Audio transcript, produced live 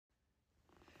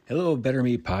Hello, Better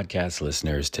Me podcast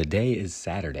listeners. Today is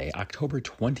Saturday, October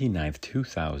 29th,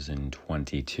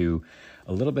 2022.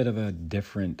 A little bit of a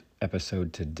different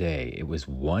episode today. It was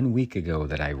 1 week ago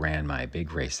that I ran my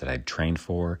big race that I'd trained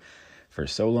for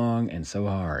so long and so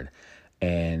hard.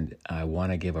 And I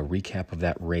want to give a recap of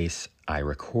that race. I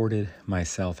recorded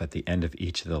myself at the end of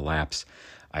each of the laps.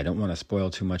 I don't want to spoil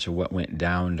too much of what went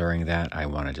down during that. I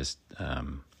want to just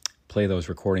play those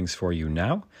recordings for you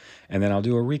now, and then I'll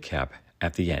do a recap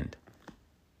at the end.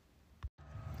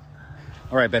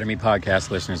 All right, Better Me podcast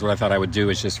listeners, what I thought I would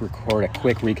do is just record a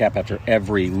quick recap after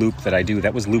every loop that I do.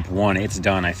 That was loop 1. It's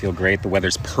done. I feel great. The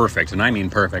weather's perfect, and I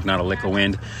mean perfect, not a lick of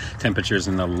wind. Temperatures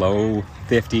in the low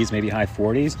 50s, maybe high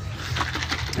 40s.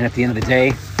 And at the end of the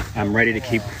day, I'm ready to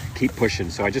keep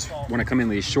pushing. So I just want to come in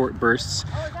these short bursts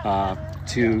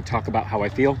to talk about how I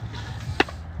feel.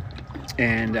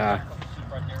 And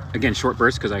again, short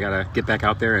bursts because I got to get back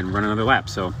out there and run another lap.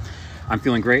 So I'm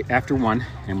feeling great after 1,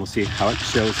 and we'll see how it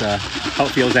feels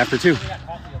after 2.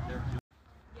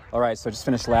 All right, so I just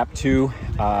finished lap 2.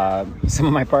 Some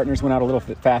of my partners went out a little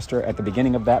bit faster at the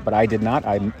beginning of that, but I did not.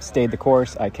 I stayed the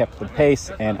course, I kept the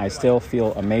pace, and I still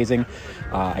feel amazing.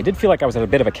 I did feel like I was at a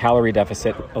bit of a calorie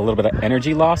deficit, a little bit of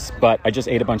energy loss, but I just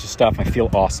ate a bunch of stuff. I feel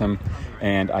awesome,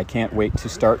 and I can't wait to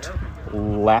start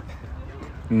lap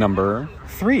number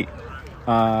 3.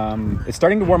 It's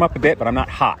starting to warm up a bit, but I'm not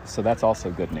hot, so that's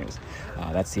also good news.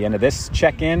 That's the end of this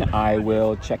check-in. I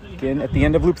will check in at the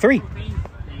end of loop 3.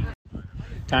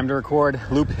 Time to record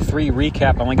loop 3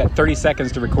 recap. I only got 30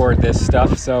 seconds to record this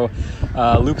stuff, so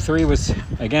loop 3 was,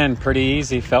 again, pretty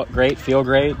easy. Felt great, feel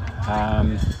great.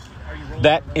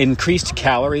 That increased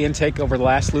calorie intake over the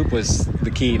last loop was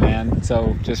the key, man.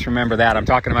 So just remember that. I'm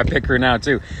talking to my picker now,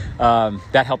 too.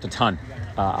 That helped a ton.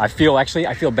 I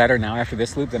feel better now after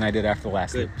this loop than I did after the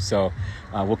last loop. So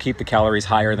we'll keep the calories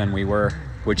higher than we were,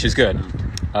 which is good.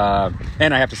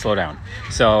 And I have to slow down.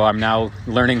 So I'm now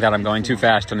learning that I'm going too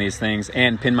fast on these things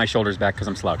and pin my shoulders back because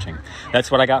I'm slouching.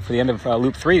 That's what I got for the end of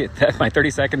loop 3. My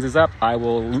 30 seconds is up. I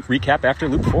will recap after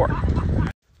loop 4.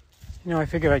 You know, I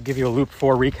figured I'd give you a loop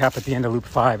 4 recap at the end of loop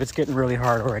 5. It's getting really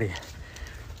hard already.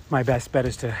 My best bet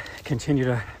is to continue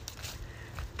to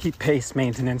keep pace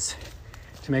maintenance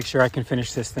to make sure I can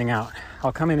finish this thing out.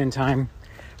 I'll come in time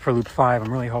for loop 5.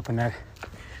 I'm really hoping that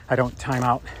I don't time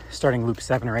out starting loop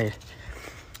 7 or 8.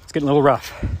 It's getting a little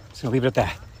rough. Just gonna leave it at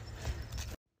that.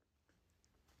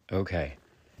 Okay.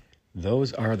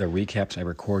 Those are the recaps I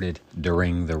recorded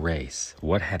during the race.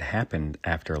 What had happened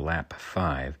after lap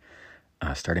 5,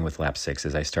 starting with lap 6,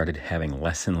 is I started having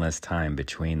less and less time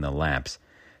between the laps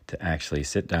to actually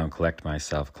sit down, collect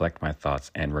myself, collect my thoughts,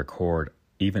 and record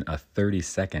even a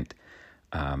 30-second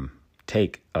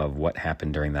take of what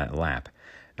happened during that lap.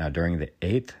 Now, during the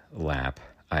 8th lap,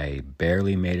 I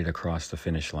barely made it across the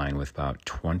finish line with about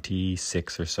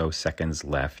 26 or so seconds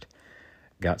left.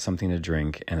 Got something to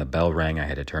drink, and the bell rang. I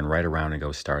had to turn right around and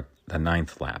go start the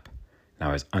 9th lap. Now,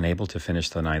 I was unable to finish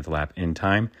the 9th lap in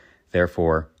time.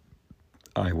 Therefore,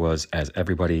 I was, as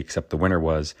everybody except the winner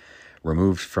was,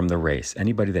 removed from the race.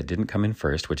 Anybody that didn't come in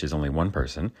first, which is only one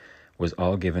person, was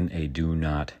all given a do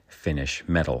not finish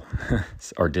medal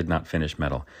or did not finish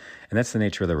medal. And that's the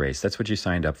nature of the race. That's what you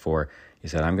signed up for. You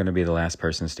said, I'm going to be the last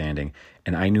person standing.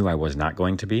 And I knew I was not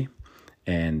going to be.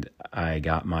 And I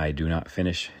got my did not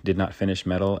finish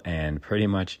medal and pretty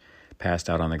much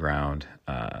passed out on the ground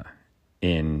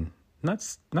in not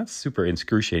super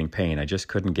excruciating pain. I just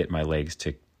couldn't get my legs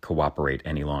to cooperate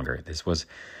any longer. This was,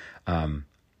 I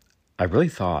really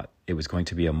thought it was going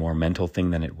to be a more mental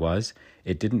thing than it was.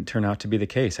 It didn't turn out to be the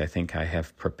case. I think I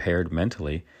have prepared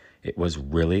mentally. It was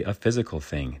really a physical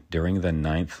thing. During the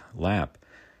 9th lap,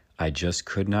 I just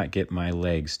could not get my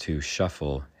legs to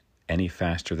shuffle any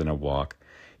faster than a walk.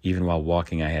 Even while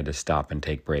walking, I had to stop and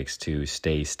take breaks to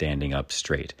stay standing up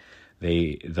straight.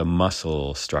 The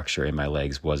muscle structure in my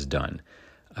legs was done.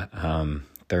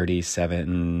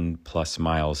 37 plus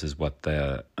miles is what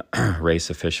the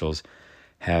race officials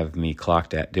have me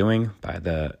clocked at doing by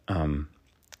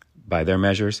their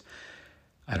measures.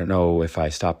 I don't know if I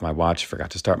stopped my watch,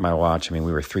 forgot to start my watch. I mean,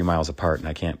 we were 3 miles apart, and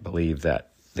I can't believe that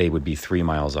they would be 3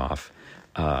 miles off,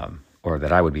 or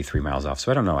that I would be 3 miles off.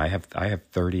 So I don't know. I have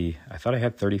 30. I thought I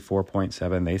had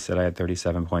 34.7. They said I had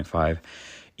 37.5.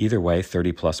 Either way,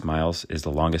 30 plus miles is the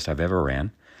longest I've ever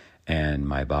ran. And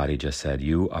my body just said,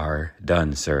 you are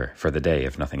done, sir, for the day,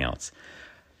 if nothing else.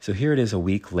 So here it is a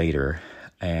week later,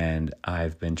 and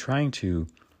I've been trying to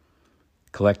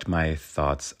collect my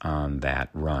thoughts on that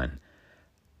run.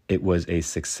 It was a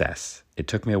success. It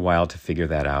took me a while to figure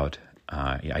that out.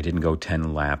 I didn't go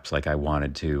 10 laps like I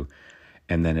wanted to.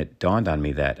 And then it dawned on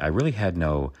me that I really had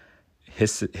no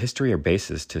history or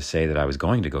basis to say that I was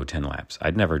going to go 10 laps.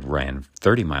 I'd never ran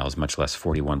 30 miles, much less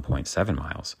 41.7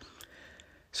 miles.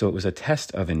 So it was a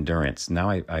test of endurance. Now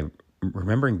I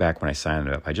remembering back when I signed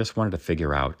up, I just wanted to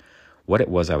figure out what it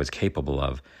was I was capable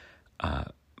of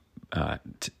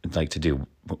to do.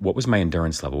 What was my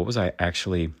endurance level? What was I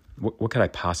actually, what could I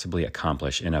possibly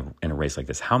accomplish in a race like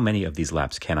this? How many of these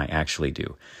laps can I actually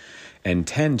do? And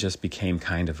 10 just became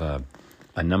kind of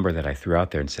a number that I threw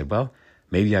out there and said, well,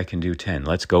 maybe I can do 10.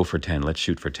 Let's go for 10. Let's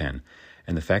shoot for 10.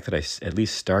 And the fact that I at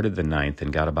least started the 9th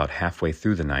and got about halfway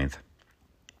through the 9th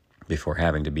before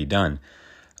having to be done,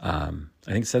 I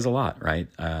think says a lot, right?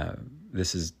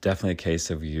 This is definitely a case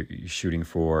of you shooting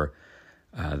for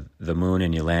the moon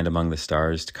and you land among the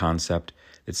stars concept.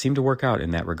 It seemed to work out in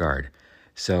that regard.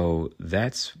 So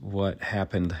that's what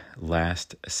happened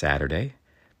last Saturday.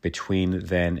 Between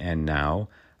then and now,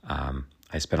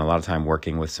 I spent a lot of time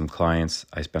working with some clients.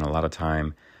 I spent a lot of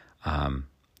time out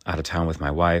of town with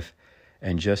my wife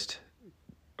and just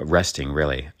resting,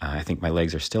 really. I think my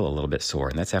legs are still a little bit sore,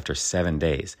 and that's after 7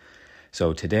 days.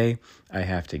 So today, I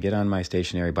have to get on my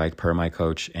stationary bike per my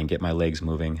coach and get my legs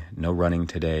moving. No running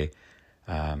today.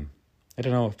 I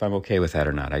don't know if I'm okay with that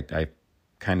or not. I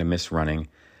kind of miss running.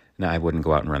 Now, I wouldn't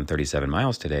go out and run 37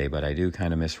 miles today, but I do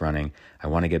kind of miss running. I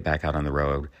want to get back out on the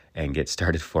road and get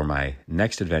started for my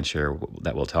next adventure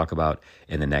that we'll talk about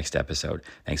in the next episode.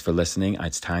 Thanks for listening.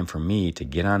 It's time for me to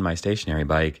get on my stationary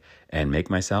bike and make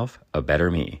myself a better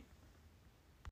me.